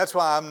That's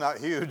why I'm not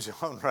huge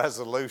on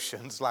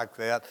resolutions like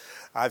that.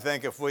 I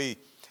think if we,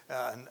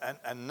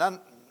 and none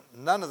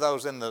of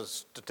those in the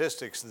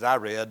statistics that I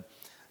read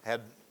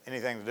had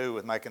anything to do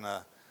with making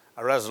a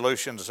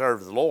resolution to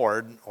serve the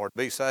Lord or to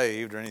be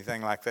saved or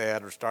anything like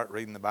that or start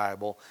reading the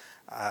Bible.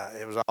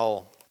 It was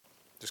all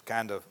just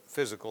kind of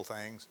physical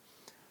things.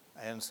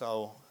 And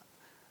so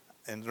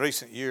in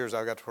recent years,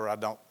 I got to where I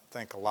don't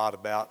think a lot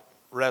about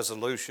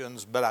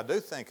resolutions, but I do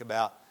think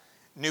about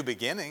new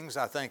beginnings.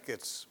 I think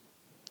it's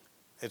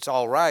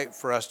all right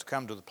for us to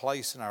come to the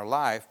place in our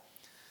life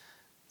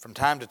from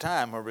time to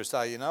time where we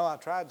say, I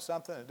tried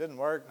something, it didn't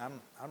work, and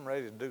I'm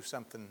ready to do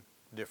something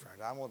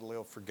different. I want to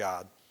live for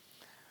God.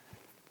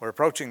 We're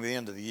approaching the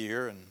end of the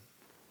year,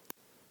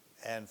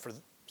 and for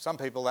some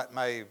people that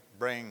may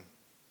bring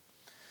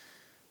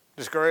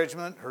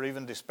discouragement or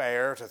even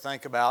despair to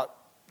think about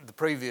the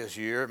previous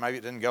year. Maybe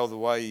it didn't go the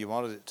way you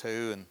wanted it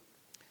to, and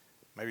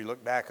maybe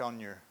look back on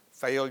your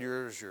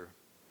failures, your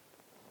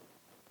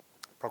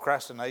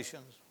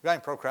procrastinations. You got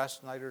any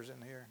procrastinators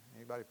in here?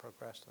 Anybody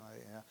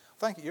procrastinate? Yeah.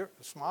 Thank you. You're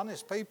some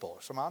honest people.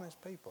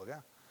 Yeah.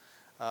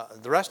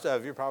 The rest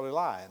of you are probably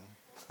lying.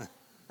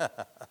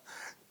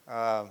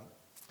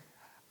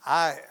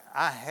 I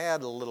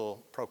had a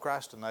little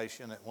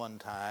procrastination at one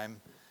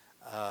time,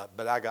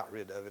 but I got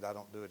rid of it. I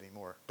don't do it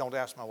anymore. Don't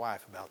ask my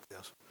wife about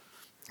this.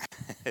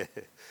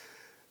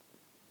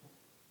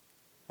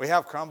 We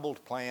have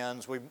crumbled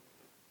plans.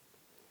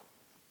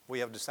 We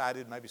have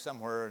decided maybe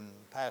somewhere in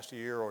the past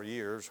year or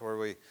years where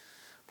we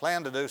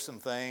plan to do some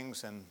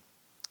things and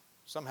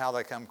somehow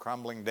they come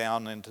crumbling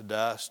down into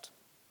dust.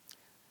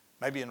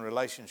 Maybe in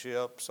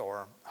relationships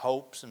or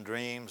hopes and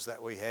dreams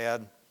that we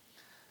had.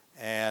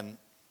 And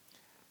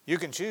you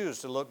can choose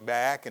to look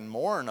back and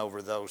mourn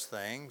over those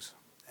things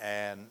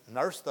and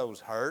nurse those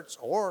hurts,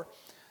 or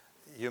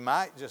you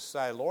might just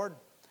say, Lord,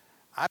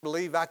 I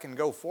believe I can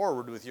go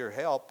forward with your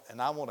help, and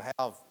I want to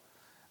have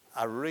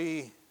a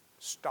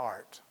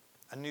restart,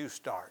 a new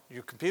start.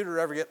 Your computer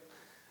ever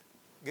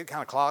get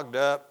kind of clogged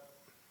up?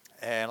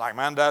 And like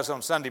mine does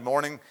on Sunday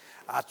morning,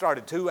 I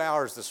started 2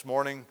 hours this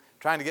morning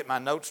trying to get my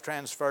notes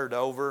transferred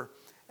over,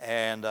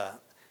 and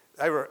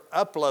they were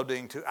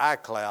uploading to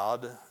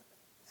iCloud,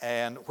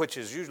 and which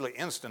is usually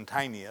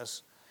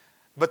instantaneous,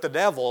 but the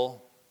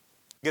devil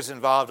gets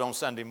involved on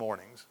Sunday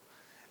mornings.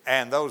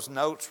 And those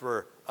notes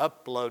were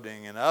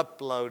uploading and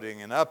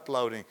uploading and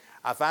uploading.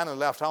 I finally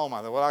left home.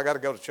 I thought, well, I got to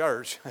go to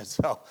church. And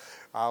so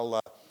I'll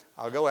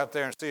go out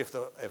there and see if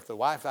the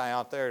Wi-Fi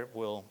out there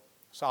will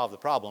solve the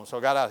problem. So I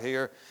got out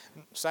here,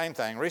 same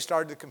thing,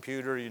 restarted the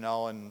computer,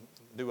 and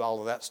do all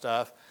of that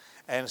stuff.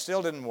 And it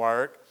still didn't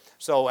work.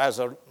 So as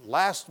a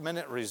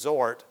last-minute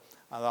resort,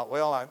 I thought,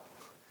 well,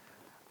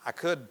 I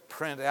could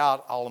print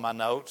out all of my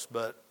notes,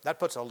 but that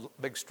puts a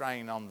big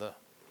strain on the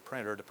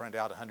printer to print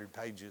out 100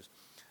 pages.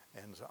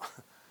 And so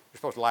you're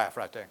supposed to laugh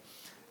right there.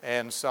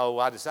 And so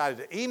I decided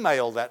to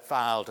email that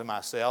file to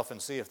myself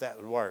and see if that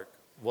would work.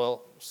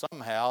 Well,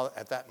 somehow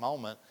at that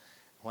moment,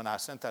 when I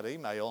sent that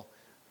email,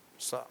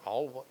 so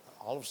all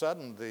of a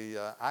sudden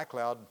the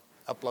iCloud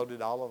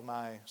uploaded all of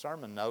my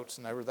sermon notes,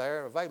 and they were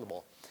there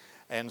available.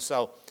 And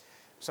so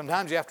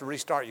sometimes you have to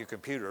restart your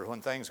computer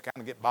when things kind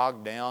of get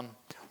bogged down.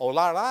 Or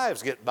our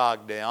lives get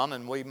bogged down,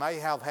 and we may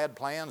have had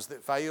plans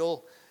that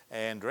fail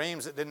and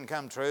dreams that didn't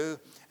come true,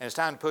 and it's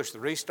time to push the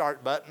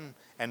restart button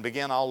and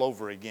begin all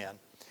over again.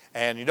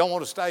 And you don't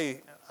want to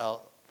stay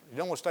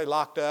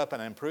locked up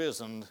and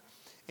imprisoned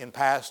in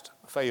past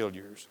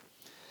failures.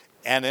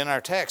 And in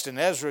our text in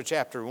Ezra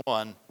chapter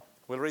 1,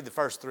 we'll read the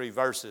first 3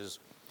 verses.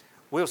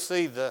 We'll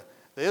see the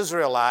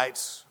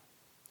Israelites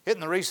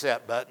hitting the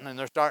reset button, and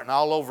they're starting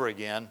all over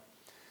again.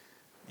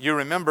 You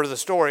remember the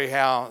story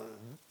how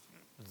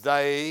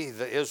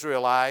the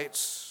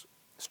Israelites,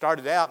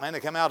 started out, they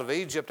come out of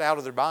Egypt, out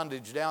of their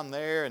bondage down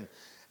there,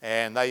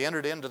 and they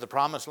entered into the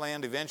promised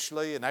land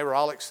eventually, and they were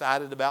all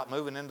excited about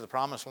moving into the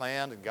promised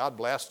land, and God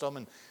blessed them.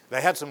 And they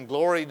had some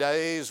glory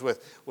days with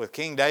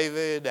King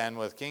David and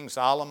with King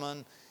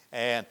Solomon.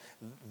 And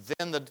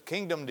then the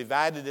kingdom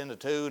divided into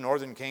 2,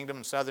 northern kingdom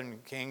and southern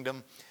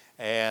kingdom.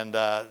 And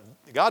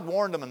God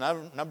warned them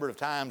a number of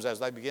times as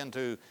they began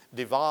to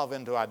devolve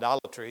into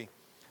idolatry.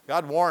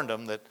 God warned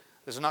them that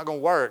this is not going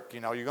to work.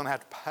 You're going to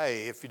have to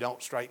pay if you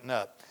don't straighten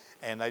up.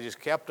 And they just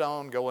kept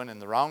on going in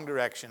the wrong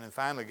direction. And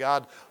finally,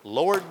 God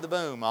lowered the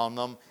boom on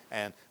them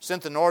and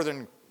sent the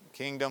northern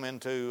kingdom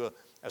into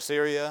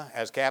Assyria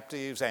as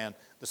captives and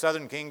the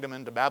southern kingdom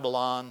into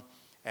Babylon.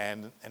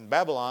 And in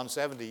Babylon,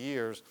 70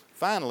 years,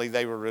 finally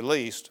they were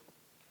released.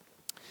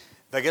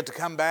 They get to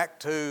come back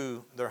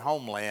to their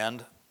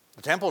homeland.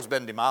 The temple's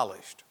been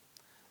demolished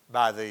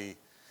by the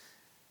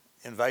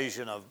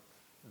invasion of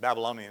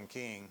Babylonian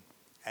king.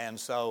 And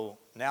so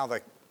now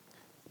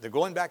they're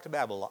going back to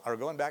Babylon, or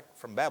going back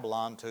from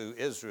Babylon to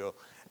Israel,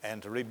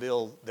 and to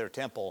rebuild their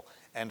temple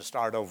and to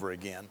start over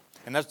again.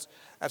 And that's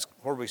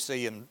where we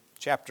see in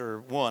chapter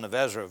 1 of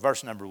Ezra,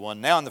 verse number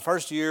 1. Now in the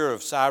first year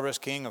of Cyrus,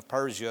 king of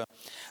Persia,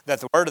 that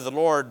the word of the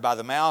Lord by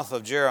the mouth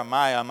of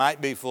Jeremiah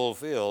might be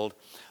fulfilled,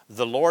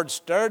 the Lord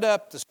stirred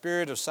up the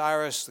spirit of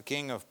Cyrus, the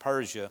king of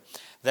Persia,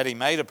 that he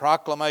made a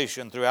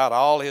proclamation throughout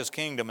all his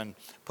kingdom, and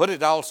put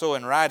it also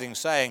in writing,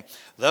 saying,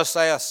 Thus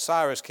saith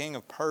Cyrus, king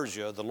of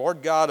Persia, the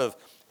Lord God of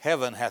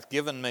heaven hath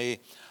given me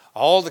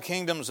all the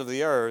kingdoms of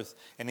the earth,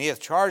 and he hath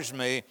charged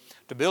me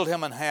to build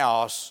him an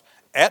house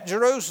at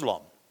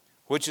Jerusalem,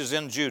 which is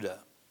in Judah.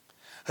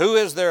 Who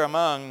is there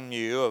among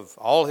you of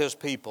all his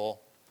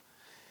people?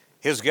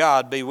 His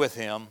God be with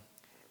him,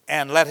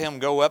 and let him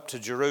go up to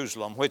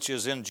Jerusalem, which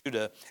is in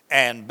Judah,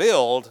 and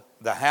build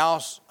the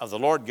house of the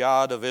Lord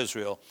God of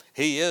Israel.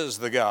 He is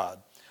the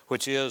God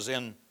which is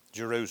in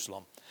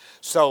Jerusalem.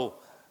 So,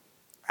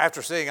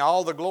 after seeing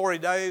all the glory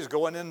days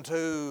going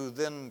into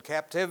then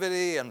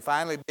captivity and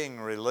finally being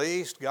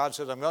released, God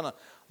said, I'm going to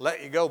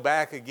let you go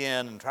back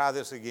again and try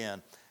this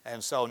again.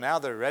 And so now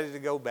they're ready to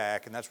go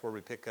back, and that's where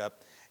we pick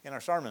up in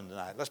our sermon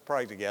tonight. Let's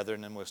pray together,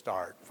 and then we'll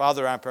start.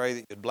 Father, I pray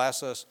that you'd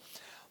bless us.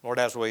 Lord,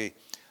 as we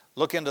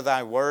look into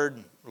thy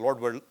word, Lord,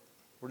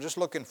 we're just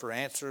looking for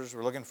answers.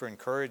 We're looking for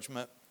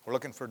encouragement. We're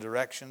looking for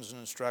directions and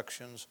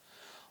instructions.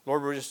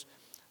 Lord, we're just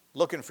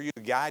looking for you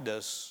to guide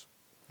us,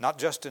 not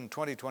just in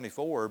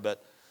 2024,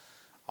 but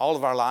all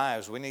of our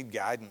lives. We need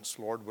guidance,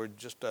 Lord. We're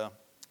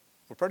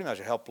pretty much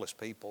a helpless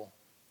people,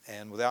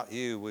 and without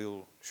you, we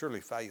will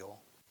surely fail.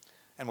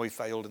 And we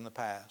failed in the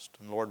past.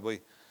 And Lord, we're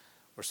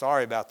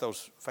sorry about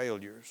those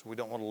failures. We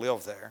don't want to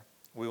live there.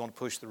 We want to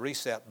push the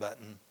reset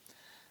button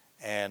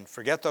and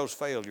forget those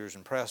failures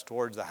and press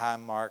towards the high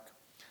mark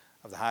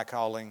of the high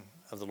calling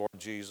of the Lord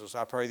Jesus.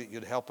 I pray that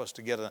you'd help us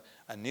to get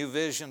a new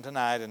vision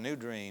tonight, a new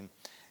dream.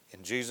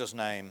 In Jesus'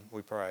 name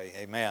we pray.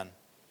 Amen.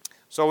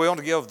 So we want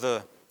to give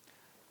the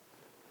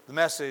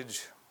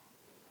message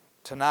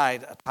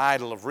tonight a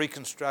title of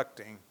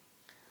Reconstructing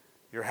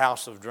Your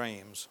House of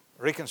Dreams.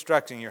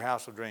 Reconstructing your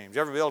house of dreams.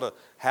 You ever build a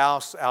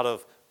house out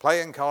of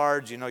playing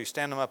cards? You know, you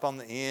stand them up on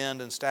the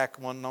end and stack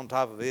one on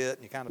top of it,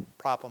 and you kind of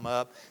prop them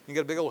up. You get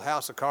a big old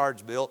house of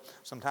cards built.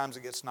 Sometimes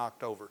it gets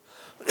knocked over.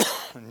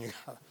 And you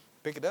got to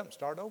pick it up and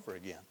start over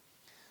again.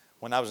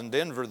 When I was in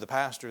Denver, the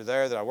pastor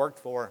there that I worked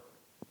for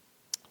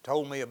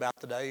told me about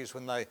the days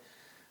when they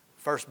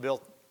first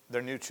built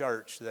their new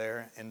church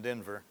there in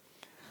Denver.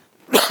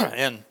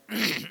 And,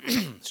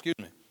 excuse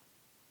me,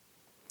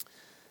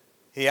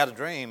 he had a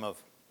dream of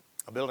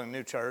building a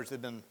new church.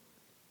 They'd been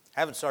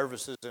having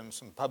services in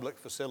some public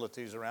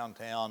facilities around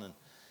town,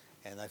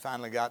 and they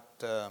finally got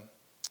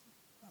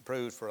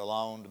approved for a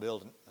loan to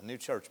build a new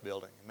church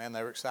building. And man,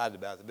 they were excited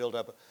about it. They built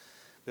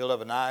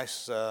up a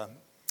nice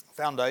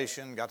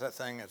foundation, got that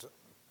thing, it's a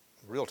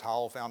real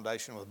tall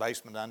foundation with a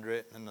basement under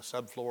it, and the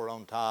subfloor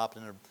on top,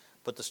 and they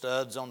put the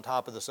studs on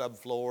top of the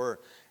subfloor,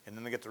 and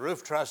then they get the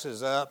roof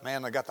trusses up.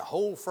 Man, they got the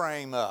whole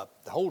frame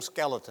up. The whole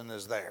skeleton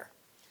is there.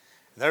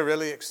 They're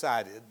really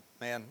excited.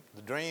 Man,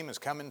 the dream is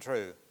coming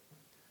true.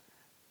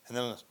 And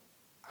then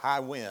high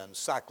winds,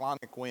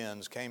 cyclonic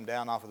winds came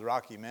down off of the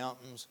Rocky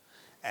Mountains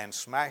and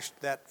smashed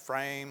that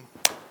frame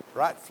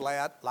right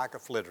flat like a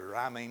flitter.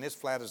 I mean, it's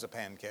flat as a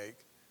pancake.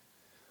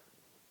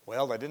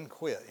 Well, they didn't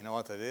quit. You know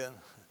what they did?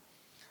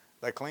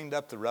 They cleaned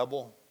up the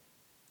rubble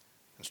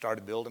and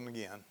started building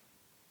again.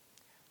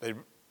 They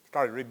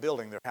started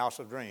rebuilding their house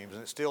of dreams,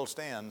 and it still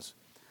stands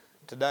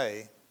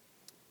today,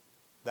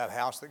 that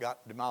house that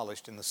got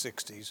demolished in the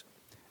 60s.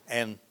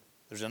 And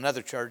there's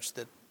another church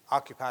that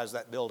occupies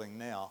that building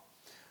now.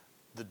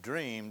 The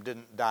dream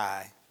didn't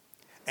die,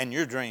 and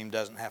your dream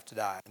doesn't have to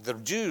die. The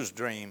Jews'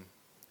 dream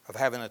of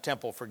having a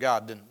temple for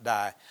God didn't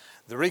die.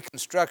 The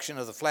reconstruction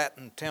of the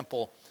flattened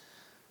temple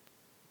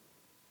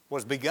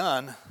was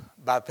begun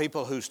by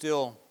people who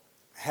still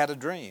had a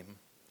dream.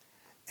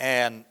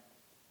 And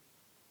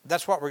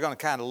that's what we're going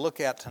to kind of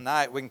look at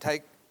tonight. We can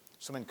take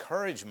some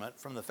encouragement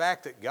from the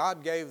fact that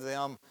God gave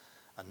them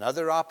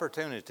another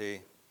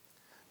opportunity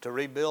to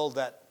rebuild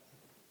that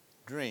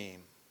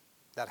dream,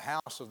 that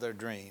house of their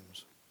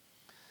dreams.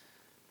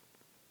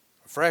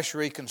 A fresh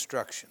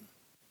reconstruction.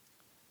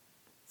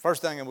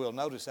 First thing that we'll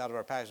notice out of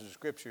our passage of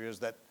Scripture is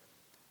that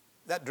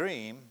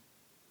dream,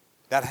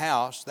 that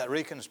house, that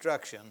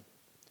reconstruction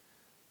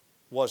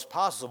was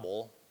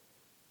possible,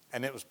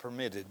 and it was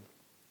permitted.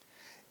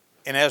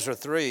 In Ezra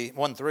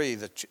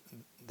 1:3,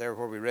 there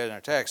where we read in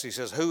our text, he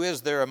says, Who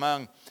is there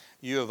among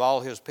you of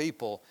all his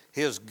people?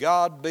 His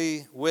God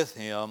be with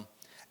him,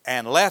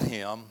 and let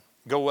him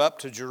go up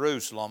to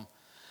Jerusalem,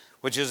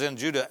 which is in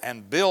Judah,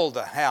 and build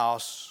the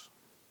house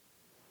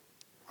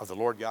of the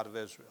Lord God of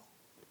Israel.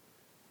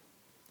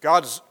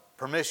 God's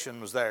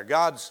permission was there.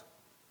 God's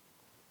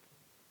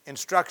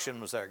instruction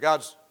was there.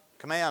 God's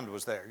command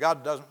was there.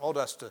 God doesn't want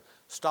us to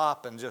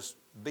stop and just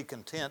be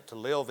content to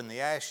live in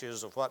the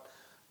ashes of what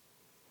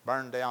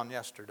burned down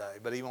yesterday,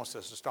 but he wants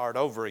us to start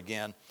over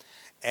again,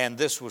 and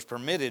this was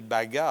permitted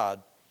by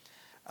God.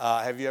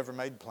 Have you ever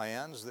made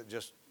plans that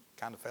just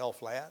kind of fell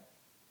flat?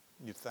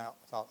 You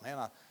thought, man,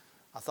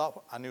 I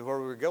thought I knew where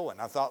we were going.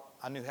 I thought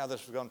I knew how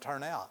this was going to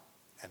turn out.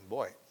 And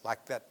boy,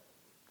 like that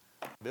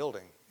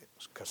building,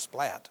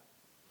 splat.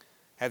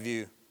 Have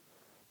you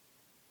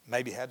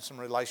maybe had some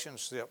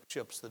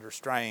relationships that are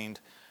strained,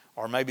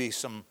 or maybe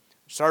some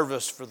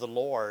service for the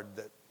Lord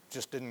that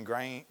just didn't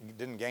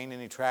gain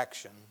any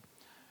traction?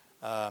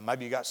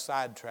 Maybe you got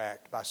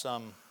sidetracked by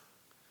some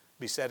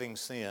besetting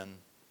sin.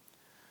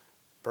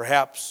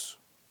 Perhaps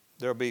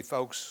there'll be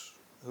folks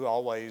who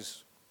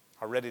always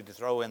are ready to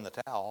throw in the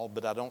towel,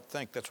 but I don't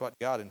think that's what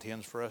God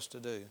intends for us to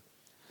do.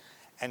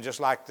 And just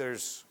like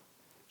there's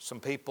some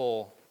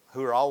people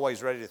who are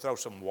always ready to throw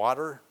some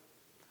water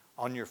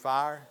on your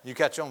fire, you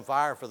catch on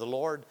fire for the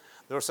Lord,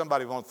 there's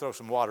somebody who wants to throw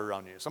some water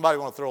on you. Somebody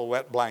wants to throw a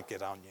wet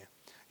blanket on you.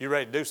 You're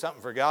ready to do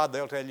something for God,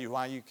 they'll tell you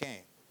why you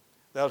can't.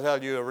 They'll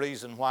tell you a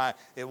reason why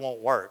it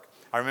won't work.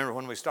 I remember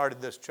when we started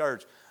this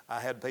church, I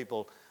had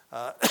people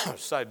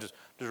say, does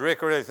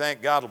Rick really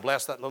think God will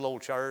bless that little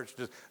old church?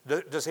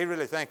 Does he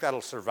really think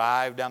that'll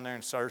survive down there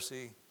in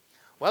Searcy?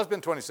 Well, it's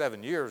been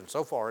 27 years, and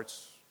so far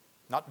it's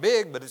not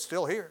big, but it's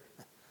still here.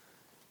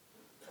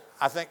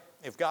 I think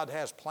if God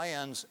has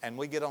plans and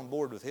we get on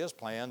board with His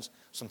plans,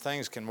 some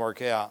things can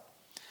work out.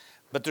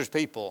 But there's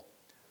people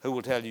who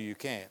will tell you you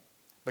can't.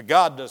 But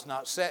God does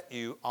not set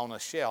you on a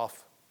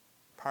shelf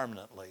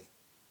permanently.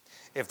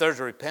 If there's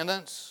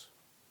repentance,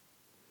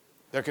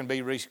 there can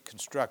be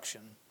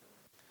reconstruction.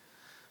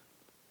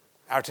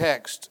 Our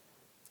text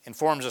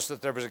informs us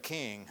that there was a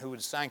king who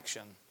would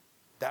sanction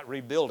that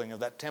rebuilding of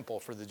that temple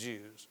for the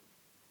Jews.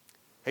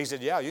 He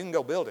said, yeah, you can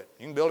go build it.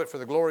 You can build it for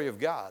the glory of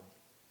God.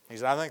 He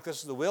said, I think this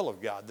is the will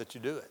of God that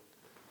you do it.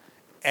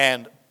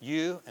 And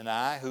you and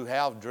I who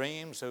have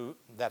dreams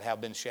that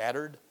have been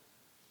shattered,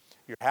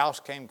 your house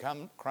came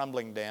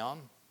crumbling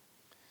down,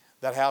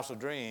 that house of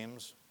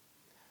dreams,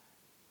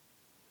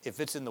 if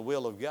it's in the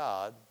will of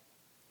God,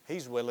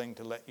 He's willing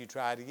to let you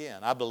try it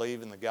again. I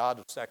believe in the God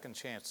of second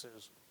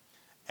chances.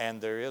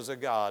 And there is a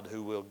God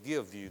who will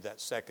give you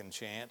that second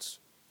chance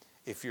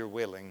if you're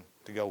willing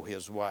to go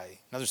His way.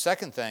 Now, the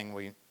second thing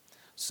we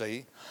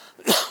see,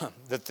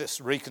 that this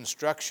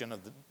reconstruction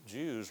of the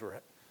Jews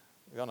were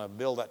going to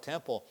build that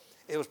temple,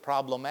 it was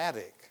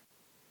problematic.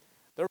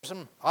 There were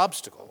some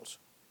obstacles.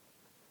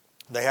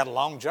 They had a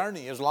long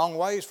journey. It was a long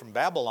ways from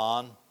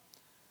Babylon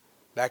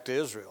back to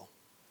Israel.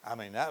 I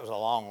mean, that was a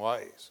long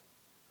ways.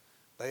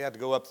 They had to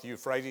go up the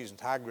Euphrates and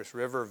Tigris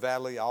River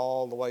Valley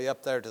all the way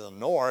up there to the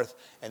north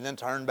and then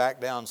turn back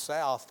down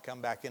south to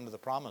come back into the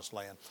Promised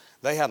Land.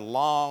 They had a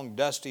long,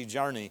 dusty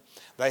journey.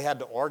 They had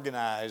to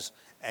organize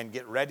and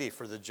get ready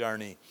for the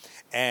journey.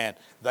 And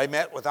they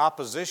met with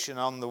opposition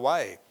on the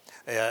way.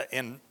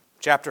 In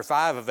chapter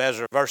 5 of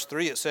Ezra, verse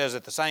 3, it says,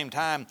 at the same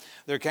time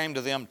there came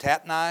to them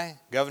Tatnai,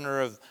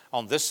 governor of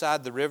on this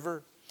side the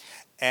river,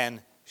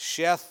 and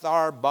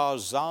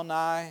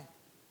Shethar-Boznai.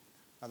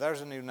 Now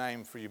there's a new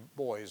name for you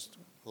boys,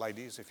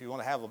 ladies. If you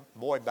want to have a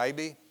boy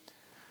baby,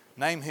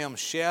 name him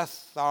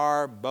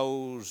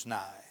Shethar-Boznai.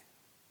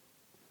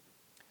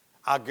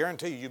 I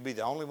guarantee you'll be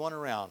the only one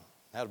around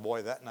that had a boy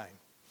of that name.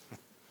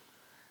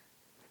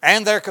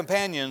 And their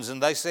companions,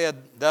 and they said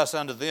thus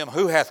unto them,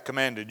 who hath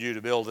commanded you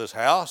to build this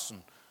house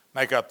and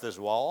make up this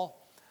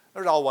wall?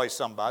 There's always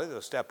somebody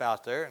that'll step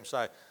out there and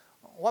say,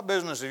 what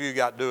business have you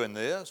got doing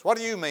this? What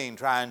do you mean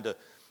by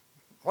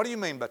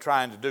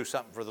trying to do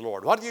something for the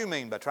Lord? What do you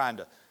mean by trying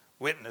to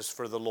witness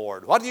for the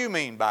Lord? What do you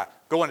mean by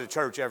going to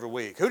church every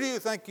week? Who do you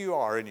think you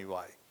are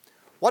anyway?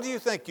 What do you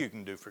think you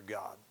can do for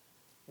God?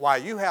 Why,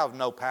 you have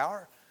no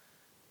power.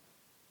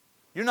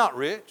 You're not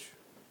rich.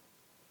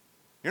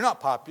 You're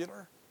not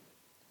popular.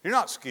 You're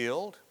not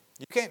skilled.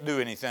 You can't do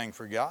anything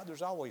for God.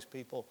 There's always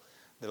people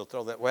that'll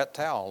throw that wet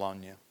towel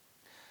on you.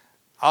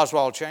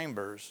 Oswald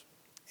Chambers,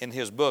 in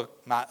his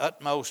book, My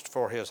Utmost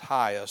for His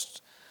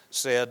Highest,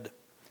 said,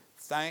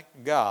 thank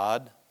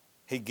God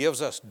He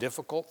gives us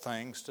difficult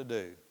things to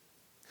do.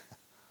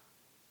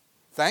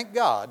 Thank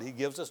God He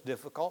gives us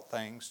difficult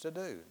things to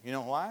do. You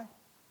know why?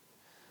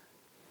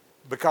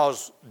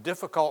 Because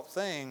difficult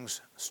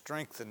things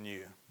strengthen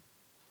you.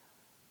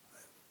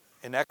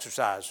 In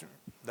exercise,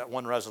 that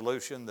one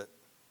resolution that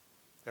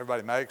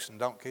everybody makes and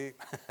don't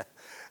keep.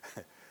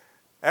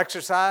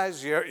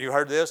 Exercise, you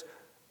heard this,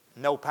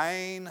 no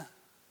pain,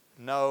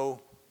 no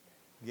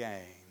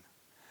gain.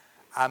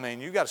 I mean,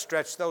 you got to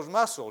stretch those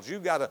muscles. You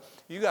got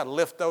to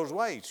lift those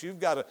weights. You've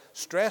got to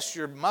stress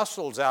your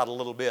muscles out a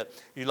little bit.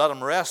 You let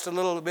them rest a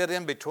little bit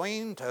in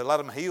between to let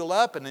them heal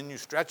up, and then you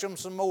stretch them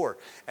some more.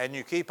 And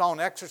you keep on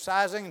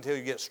exercising until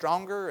you get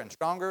stronger and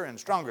stronger and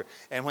stronger.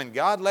 And when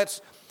God lets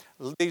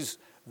these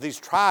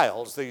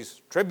trials,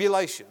 these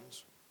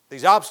tribulations,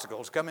 these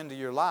obstacles come into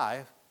your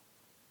life,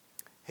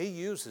 He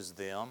uses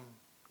them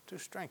to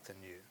strengthen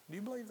you. Do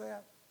you believe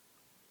that?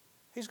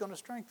 He's going to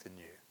strengthen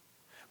you.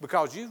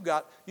 Because you've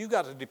got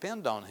to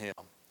depend on Him.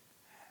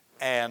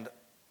 And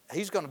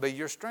He's going to be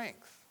your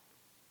strength.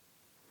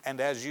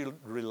 And as you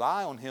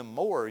rely on Him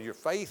more, your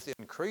faith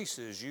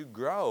increases, you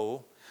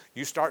grow,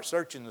 you start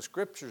searching the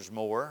Scriptures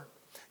more,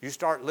 you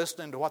start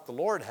listening to what the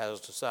Lord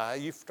has to say,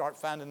 you start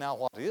finding out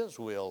what His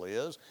will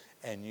is,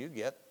 and you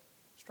get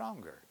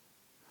stronger.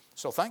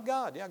 So thank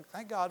God. Yeah,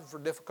 thank God for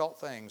difficult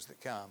things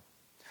that come.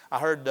 I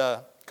heard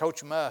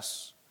Coach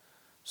Muss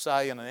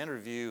say in an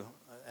interview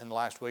in the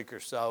last week or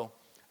so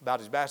about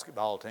his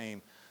basketball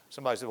team.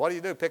 Somebody said, what do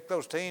you do? Pick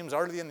those teams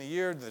early in the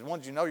year, the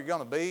ones you know you're going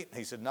to beat?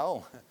 He said,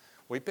 no,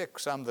 we pick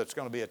some that's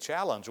going to be a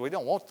challenge. We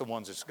don't want the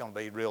ones that's going to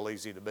be real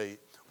easy to beat.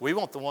 We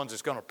want the ones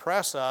that's going to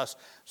press us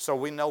so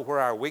we know where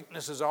our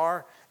weaknesses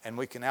are and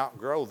we can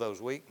outgrow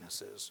those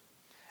weaknesses.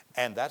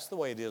 And that's the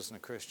way it is in the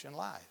Christian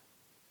life.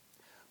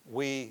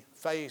 We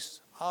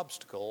face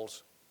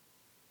obstacles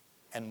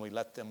and we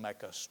let them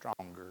make us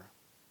stronger.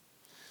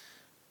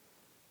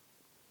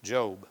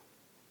 Job,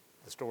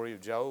 the story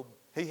of Job,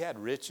 he had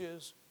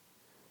riches.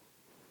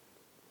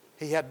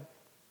 He had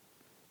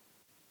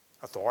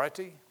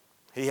authority.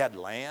 He had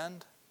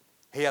land.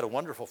 He had a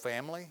wonderful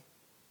family.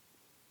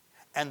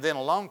 And then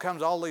along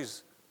comes all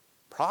these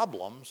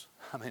problems.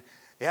 I mean,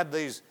 he had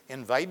these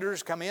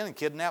invaders come in and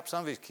kidnap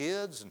some of his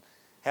kids, and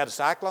had a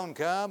cyclone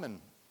come and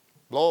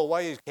blow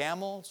away his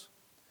camels.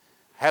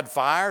 Had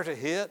fire to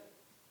hit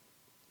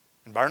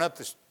and burn up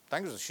the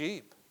things of the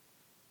sheep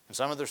and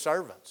some of their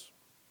servants.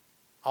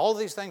 All of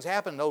these things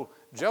happened, though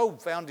Job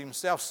found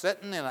himself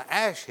sitting in an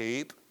ash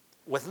heap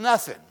with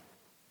nothing.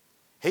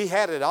 He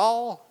had it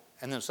all,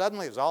 and then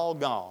suddenly it's all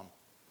gone.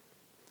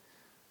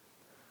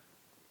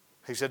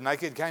 He said,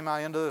 naked came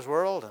I into this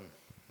world, and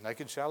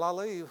naked shall I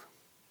leave.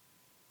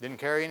 Didn't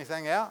carry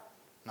anything out.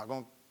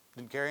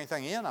 Didn't carry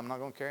anything in. I'm not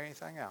going to carry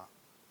anything out.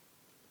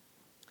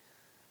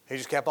 He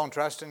just kept on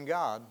trusting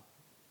God.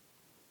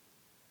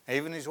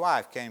 Even his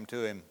wife came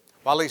to him.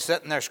 While he's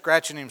sitting there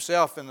scratching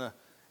himself in the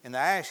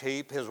ash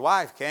heap, his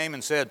wife came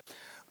and said,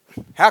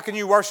 how can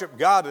you worship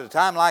God at a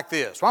time like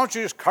this? Why don't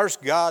you just curse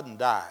God and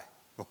die?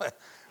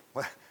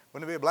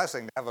 Wouldn't it be a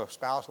blessing to have a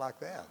spouse like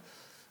that?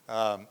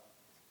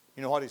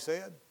 You know what he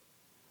said?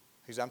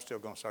 He said, I'm still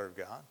going to serve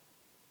God.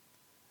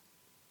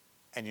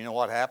 And you know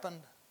what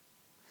happened?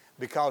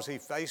 Because he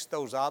faced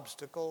those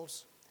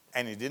obstacles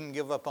and he didn't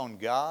give up on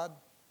God.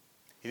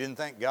 He didn't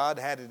think God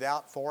had it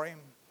out for him.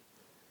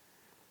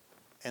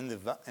 In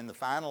the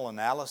final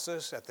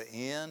analysis, at the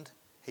end,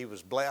 he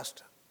was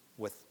blessed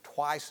with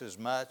twice as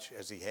much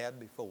as he had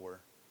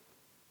before.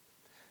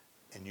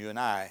 And you and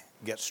I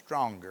get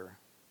stronger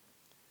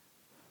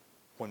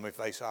when we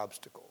face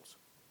obstacles.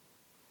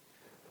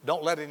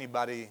 Don't let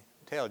anybody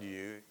tell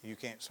you you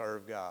can't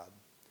serve God.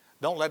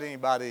 Don't let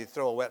anybody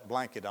throw a wet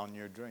blanket on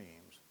your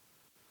dreams.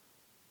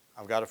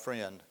 I've got a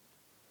friend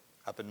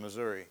up in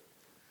Missouri.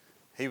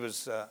 He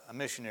was a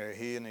missionary.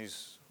 He and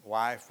his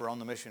wife were on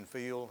the mission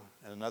field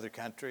in another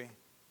country.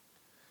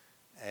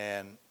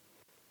 And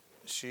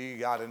she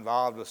got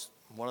involved with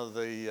one of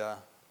the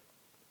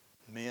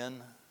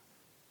men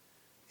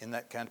in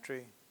that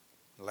country,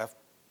 left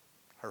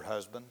her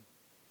husband,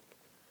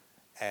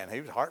 and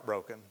he was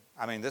heartbroken.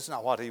 I mean, this is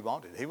not what he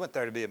wanted. He went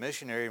there to be a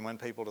missionary and win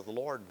people to the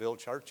Lord, build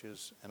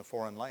churches in a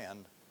foreign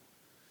land.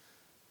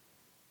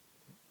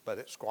 But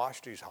it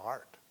squashed his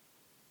heart.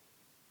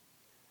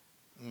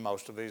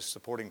 Most of his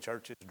supporting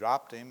churches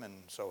dropped him,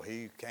 and so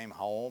he came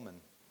home and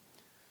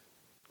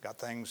got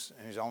things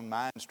in his own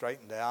mind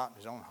straightened out,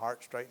 his own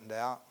heart straightened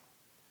out.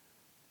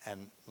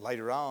 And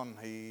later on,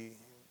 he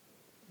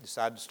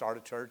decided to start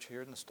a church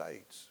here in the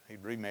States.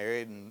 He'd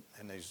remarried, and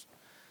his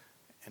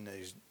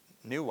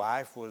new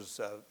wife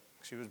was,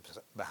 she was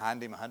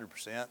behind him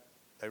 100%.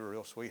 They were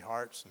real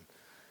sweethearts.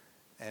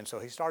 And so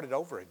he started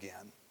over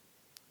again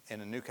in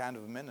a new kind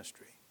of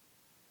ministry.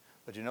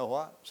 But you know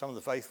what? Some of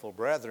the faithful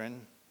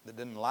brethren that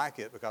didn't like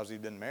it because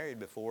he'd been married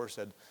before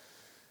said,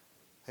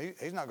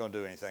 he's not going to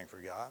do anything for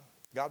God.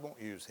 God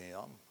won't use him.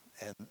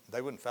 And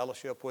they wouldn't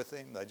fellowship with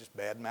him. They just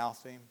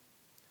badmouthed him.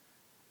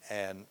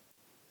 And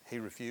he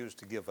refused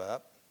to give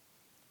up.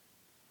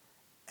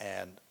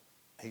 And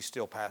he's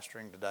still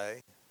pastoring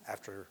today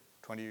after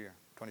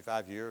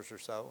 25 years or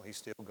so. He's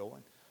still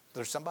going.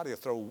 There's somebody to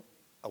throw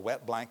a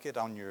wet blanket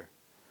on your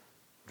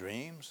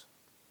dreams,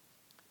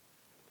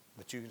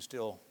 but you can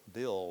still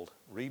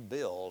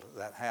rebuild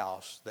that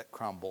house that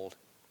crumbled.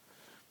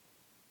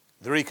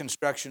 The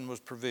reconstruction was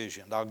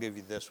provisioned. I'll give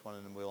you this one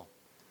and then we'll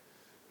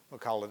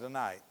call it a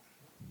night.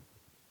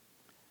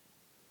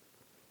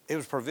 It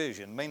was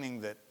provision,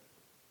 meaning that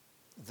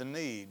the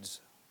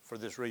needs for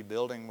this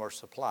rebuilding were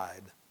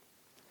supplied.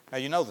 Now,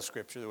 you know the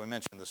scripture that we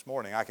mentioned this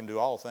morning. I can do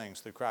all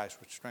things through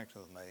Christ which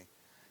strengtheneth me.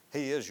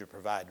 He is your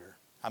provider.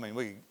 I mean,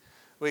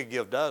 we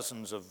give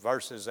dozens of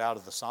verses out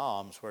of the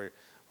Psalms where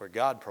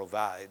God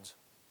provides.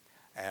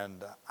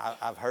 And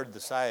I've heard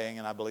the saying,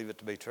 and I believe it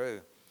to be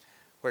true,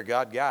 where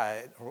God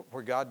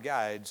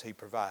guides, he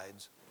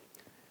provides.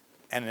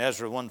 And in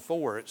Ezra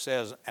 1:4 it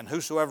says, and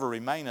whosoever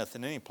remaineth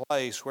in any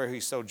place where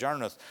he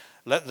sojourneth,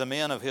 let the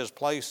men of his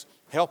place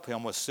help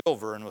him with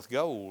silver and with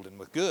gold and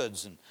with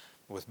goods and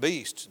with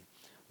beasts,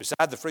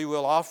 beside the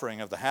freewill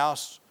offering of the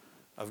house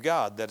of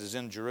God that is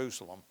in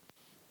Jerusalem.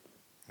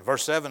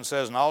 Verse 7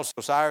 says, and also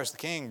Cyrus the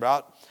king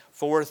brought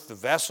forth the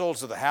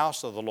vessels of the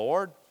house of the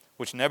Lord,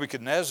 which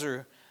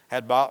Nebuchadnezzar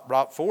had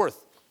brought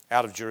forth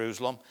out of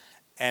Jerusalem,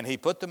 and he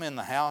put them in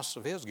the house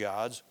of his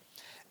gods.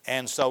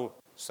 And so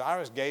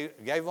Cyrus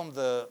gave them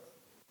the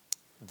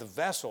the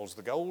vessels,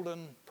 the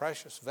golden,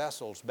 precious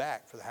vessels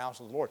back for the house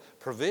of the Lord.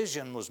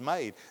 Provision was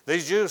made.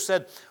 These Jews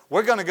said,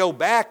 we're going to go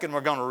back and we're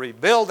going to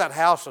rebuild that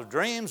house of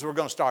dreams. We're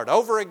going to start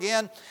over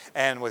again.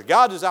 And with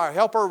God as our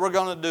helper, we're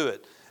going to do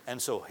it.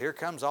 And so here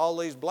comes all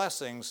these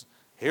blessings.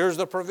 Here's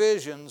the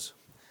provisions.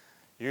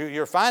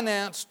 You're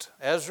financed,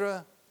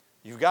 Ezra.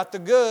 You've got the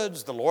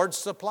goods. The Lord's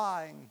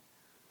supplying.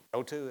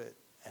 Go to it.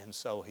 And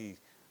so he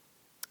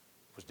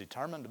was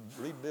determined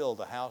to rebuild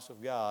the house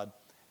of God.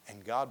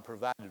 And God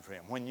provided for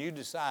him. When you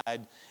decide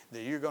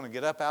that you're going to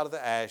get up out of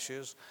the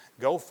ashes,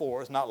 go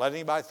forth, not let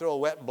anybody throw a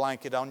wet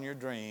blanket on your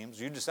dreams,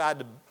 you decide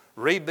to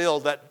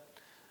rebuild that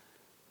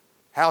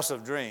house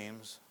of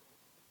dreams,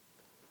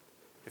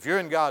 if you're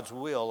in God's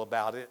will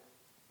about it,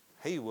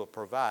 He will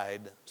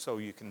provide so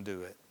you can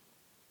do it.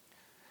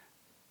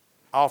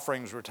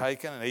 Offerings were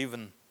taken, and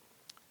even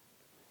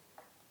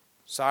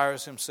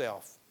Cyrus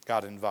himself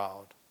got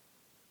involved.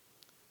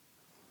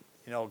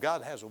 You know,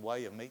 God has a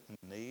way of meeting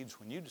needs.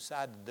 When you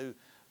decide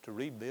to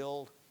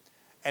rebuild,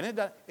 and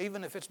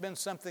even if it's been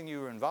something you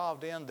were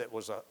involved in that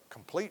was a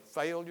complete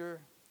failure,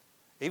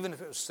 even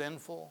if it was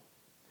sinful,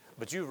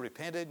 but you've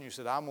repented and you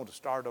said, I'm going to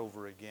start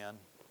over again.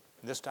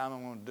 And this time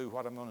I'm going to do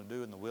what I'm going to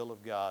do in the will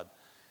of God.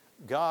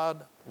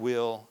 God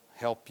will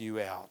help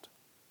you out.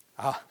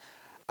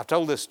 I've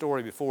told this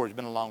story before. It's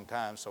been a long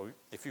time, so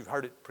if you've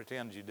heard it,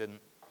 pretend you didn't.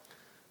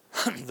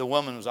 The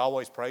woman was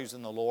always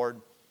praising the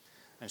Lord.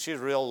 And she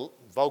was real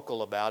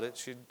vocal about it.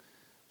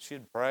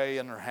 She'd pray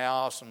in her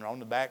house and on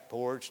the back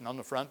porch and on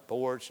the front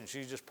porch, and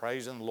she's just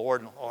praising the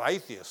Lord. And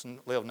atheists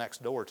lived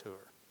next door to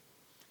her.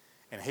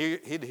 And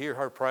he'd hear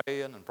her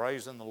praying and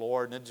praising the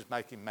Lord, and it'd just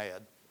make him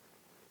mad.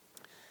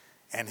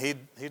 And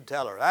he'd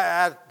tell her,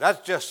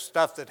 that's just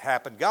stuff that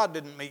happened. God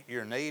didn't meet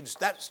your needs.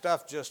 That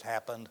stuff just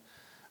happened.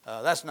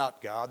 That's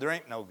not God. There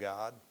ain't no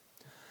God.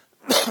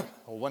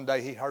 Well, one day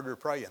he heard her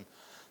praying.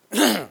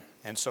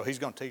 And so he's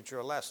going to teach her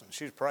a lesson.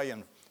 She was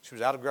praying. She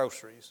was out of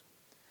groceries.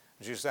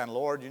 And she was saying,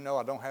 Lord, you know,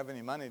 I don't have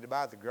any money to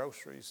buy the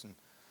groceries.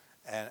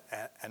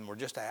 And we're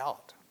just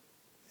out.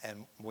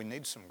 And we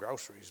need some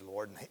groceries,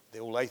 Lord. And the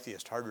old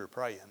atheist heard her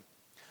praying.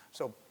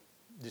 So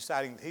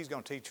deciding that he's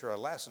going to teach her a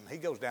lesson, he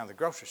goes down to the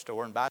grocery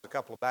store and buys a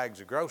couple of bags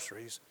of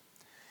groceries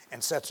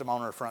and sets them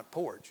on her front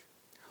porch.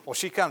 Well,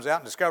 she comes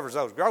out and discovers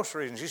those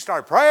groceries, and she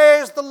started,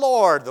 praise the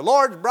Lord. The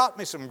Lord's brought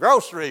me some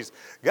groceries.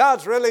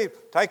 God's really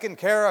taking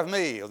care of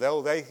me. The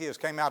old atheist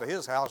came out of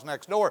his house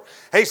next door.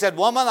 He said,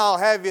 woman, I'll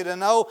have you to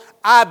know,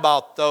 I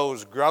bought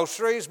those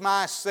groceries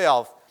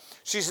myself.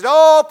 She said,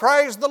 oh,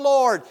 praise the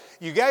Lord.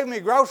 You gave me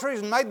groceries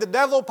and made the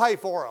devil pay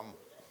for them.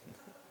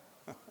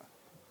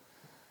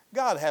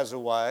 God has a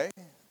way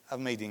of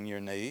meeting your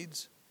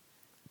needs.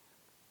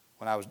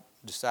 When I was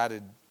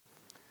decided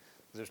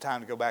it was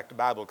time to go back to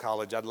Bible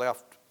college, I'd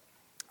left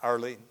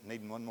early,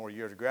 needing one more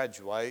year to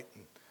graduate.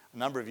 And a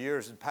number of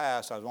years had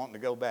passed. I was wanting to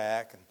go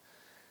back.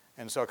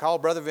 And so I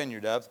called Brother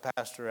Vineyard up, the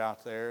pastor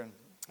out there, and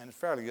it's a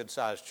fairly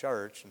good-sized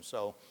church. And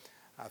so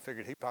I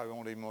figured he probably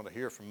won't even want to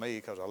hear from me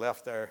because I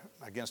left there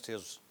against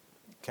his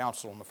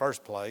counsel in the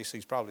first place.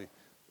 He's probably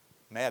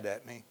mad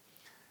at me.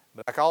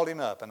 But I called him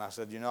up, and I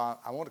said, you know,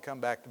 I want to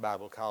come back to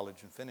Bible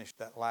college and finish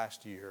that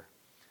last year.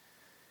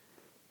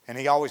 And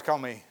he always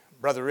called me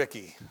Brother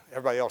Ricky.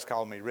 Everybody else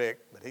called me Rick,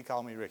 but he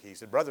called me Ricky. He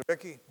said, Brother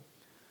Ricky,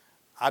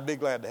 I'd be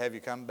glad to have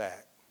you come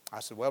back. I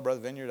said, well, Brother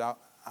Vineyard,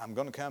 I'm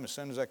going to come as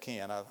soon as I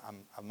can.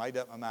 I've made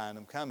up my mind.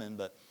 I'm coming,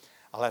 but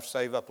I'll have to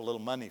save up a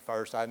little money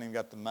first. I haven't even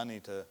got the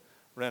money to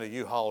rent a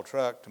U-Haul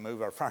truck to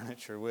move our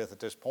furniture with at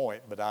this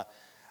point, but I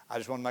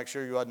just want to make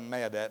sure you wasn't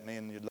mad at me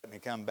and you'd let me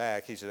come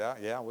back. He said,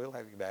 yeah, we'll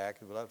have you back.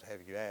 We'd love to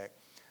have you back.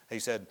 He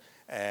said,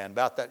 and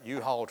about that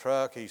U-Haul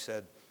truck, he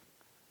said,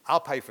 I'll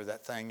pay for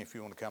that thing if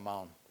you want to come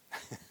on.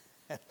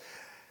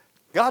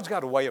 God's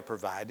got a way of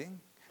providing.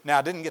 Now,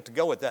 I didn't get to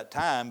go at that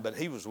time, but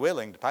he was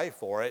willing to pay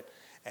for it.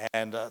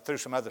 And through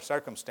some other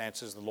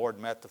circumstances, the Lord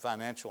met the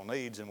financial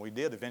needs, and we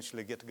did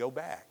eventually get to go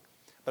back.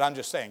 But I'm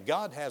just saying,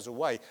 God has a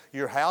way.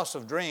 Your house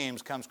of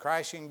dreams comes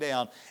crashing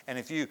down, and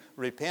if you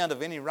repent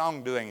of any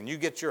wrongdoing and you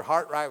get your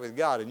heart right with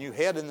God and you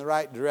head in the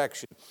right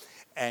direction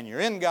and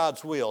you're in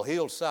God's will,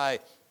 He'll say,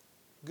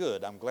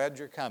 good, I'm glad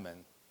you're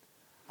coming.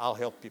 I'll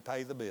help you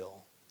pay the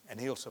bill, and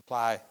He'll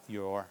supply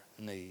your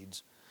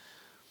needs.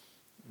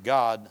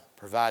 God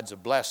provides a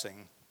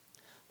blessing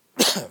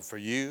for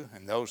you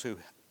and those who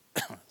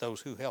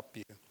help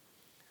you.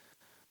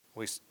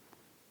 We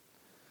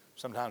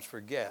sometimes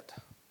forget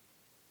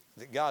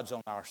that God's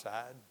on our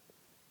side.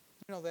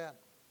 You know that?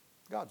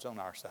 God's on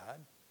our side.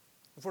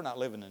 If we're not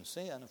living in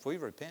sin, if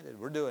we've repented,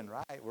 we're doing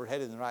right, we're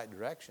headed in the right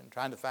direction,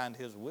 trying to find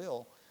His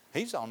will,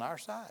 He's on our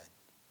side.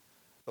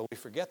 But we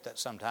forget that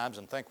sometimes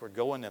and think we're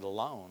going it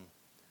alone.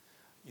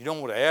 You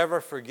don't want to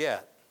ever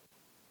forget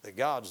that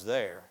God's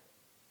there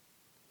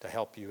to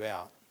help you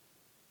out.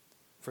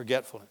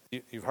 Forgetfulness.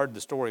 You've heard the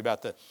story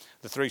about the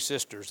three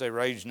sisters. They were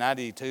aged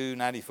 92,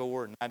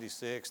 94, and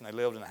 96, and they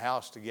lived in a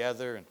house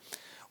together. And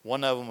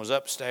one of them was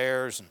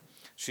upstairs, and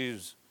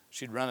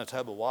she'd run a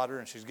tub of water,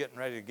 and she's getting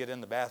ready to get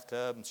in the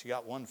bathtub, and she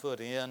got 1 foot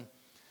in,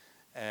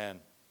 and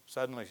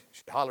suddenly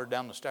she hollered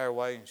down the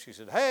stairway and she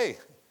said, "Hey!"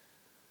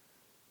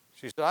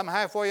 She said, "I'm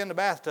halfway in the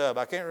bathtub.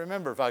 I can't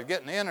remember if I was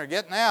getting in or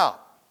getting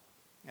out."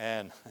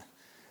 And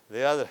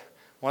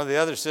one of the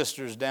other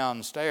sisters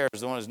downstairs,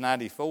 the one who's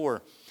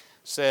 94,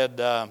 said,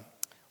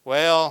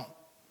 "Well,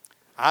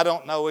 I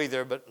don't know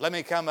either, but let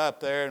me come up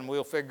there and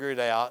we'll figure it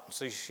out."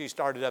 So she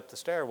started up the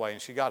stairway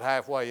and she got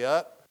halfway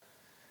up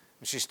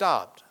and she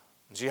stopped.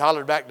 And she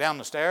hollered back down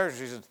the stairs.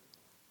 She said,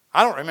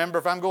 "I don't remember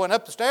if I'm going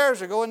up the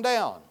stairs or going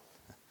down."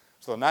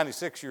 So the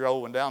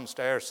 96-year-old went down the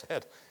stairs and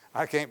said,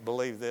 "I can't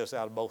believe this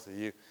out of both of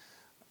you.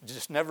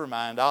 Just never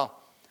mind.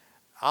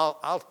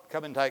 I'll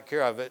come and take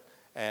care of it."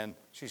 And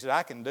she said,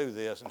 "I can do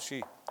this." And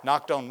she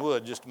knocked on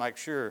wood just to make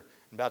sure.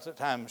 And about that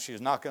time she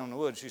was knocking on the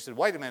wood, she said,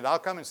 "Wait a minute, I'll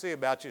come and see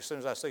about you as soon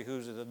as I see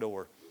who's at the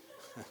door."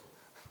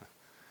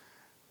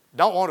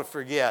 Don't want to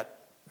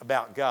forget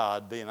about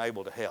God being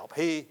able to help.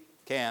 He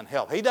can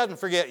help. He doesn't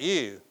forget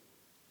you,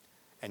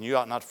 and you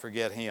ought not to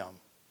forget Him.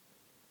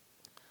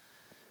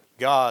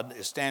 God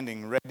is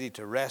standing ready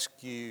to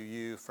rescue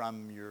you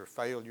from your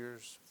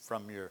failures,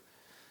 from your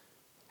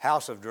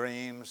house of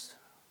dreams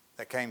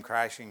that came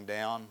crashing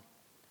down.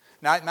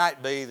 Now, it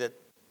might be that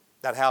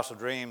that house of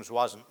dreams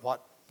wasn't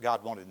what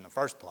God wanted in the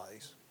first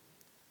place,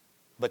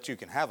 but you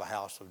can have a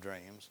house of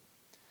dreams.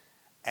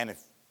 And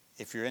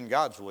if you're in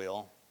God's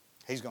will,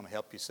 He's going to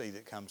help you see that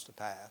it comes to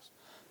pass.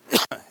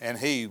 And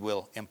He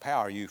will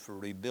empower you for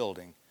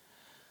rebuilding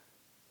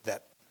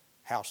that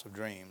house of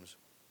dreams.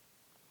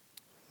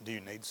 Do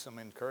you need some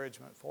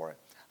encouragement for it?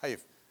 Hey,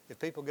 if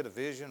people get a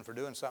vision for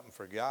doing something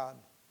for God,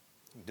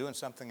 doing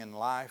something in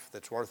life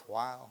that's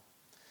worthwhile,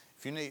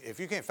 if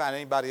you can't find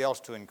anybody else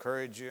to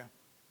encourage you,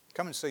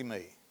 come and see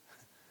me.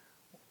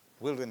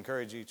 We'll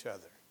encourage each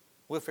other.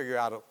 We'll figure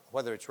out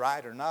whether it's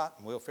right or not,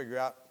 and we'll figure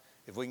out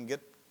if we can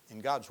get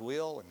in God's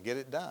will and get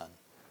it done.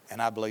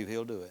 And I believe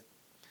He'll do it.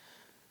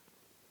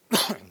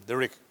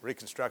 The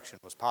Reconstruction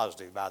was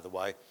positive, by the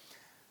way.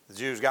 The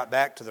Jews got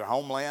back to their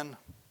homeland.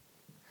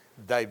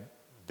 They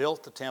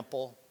built the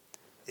temple.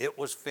 It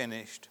was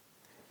finished.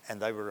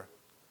 And they were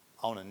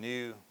on a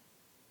new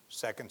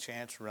second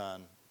chance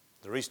run.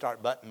 The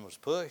restart button was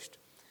pushed,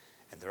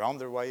 and they're on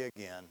their way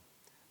again.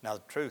 Now,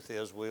 the truth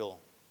is we'll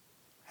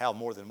have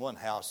more than one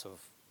house of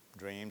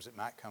dreams that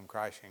might come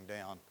crashing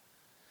down.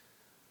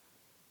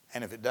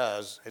 And if it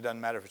does, it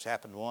doesn't matter if it's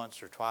happened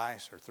once or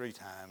twice or 3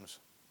 times.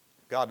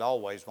 God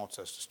always wants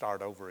us to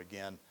start over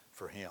again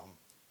for Him.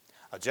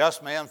 A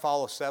just man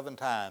falleth 7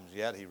 times,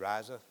 yet he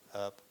riseth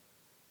up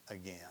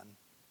again.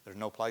 There's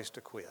no place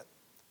to quit.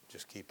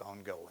 Just keep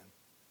on going.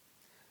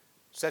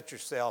 Set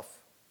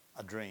yourself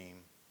a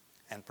dream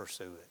and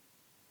pursue it.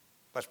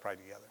 Let's pray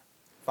together.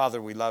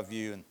 Father, we love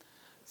You and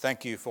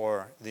thank You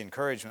for the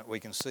encouragement we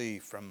can see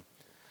from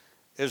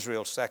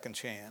Israel's second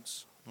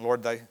chance.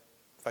 Lord, they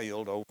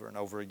failed over and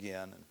over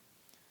again.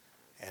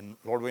 And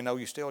Lord, we know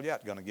You still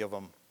yet going to give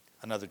them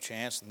another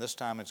chance, and this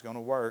time it's going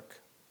to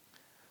work.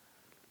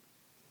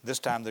 This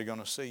time they're going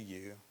to see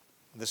You.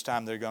 This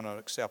time they're going to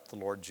accept the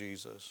Lord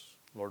Jesus.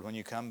 Lord, when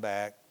You come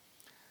back,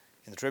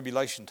 in the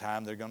tribulation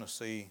time, they're going to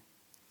see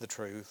the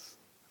truth,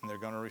 and they're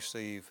going to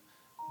receive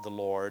the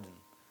Lord. And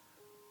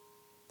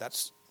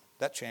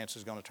that chance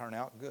is going to turn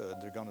out good.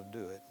 They're going to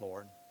do it,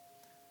 Lord.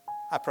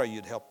 I pray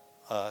You'd help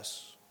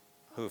us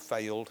who have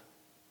failed.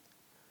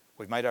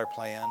 We've made our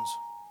plans.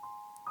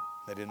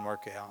 They didn't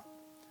work out.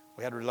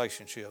 We had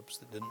relationships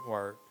that didn't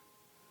work.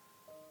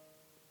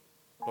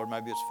 Lord,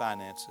 maybe it's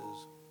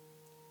finances.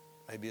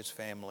 Maybe it's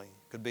family.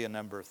 Could be a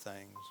number of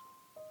things.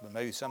 But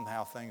maybe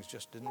somehow things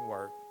just didn't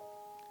work.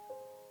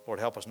 Lord,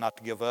 help us not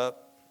to give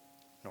up,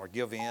 nor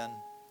give in,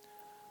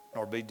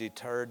 nor be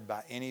deterred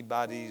by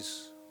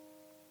anybody's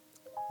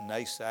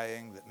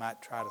naysaying that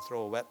might try to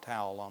throw a wet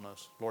towel on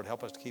us. Lord,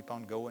 help us to keep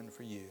on going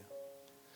for You.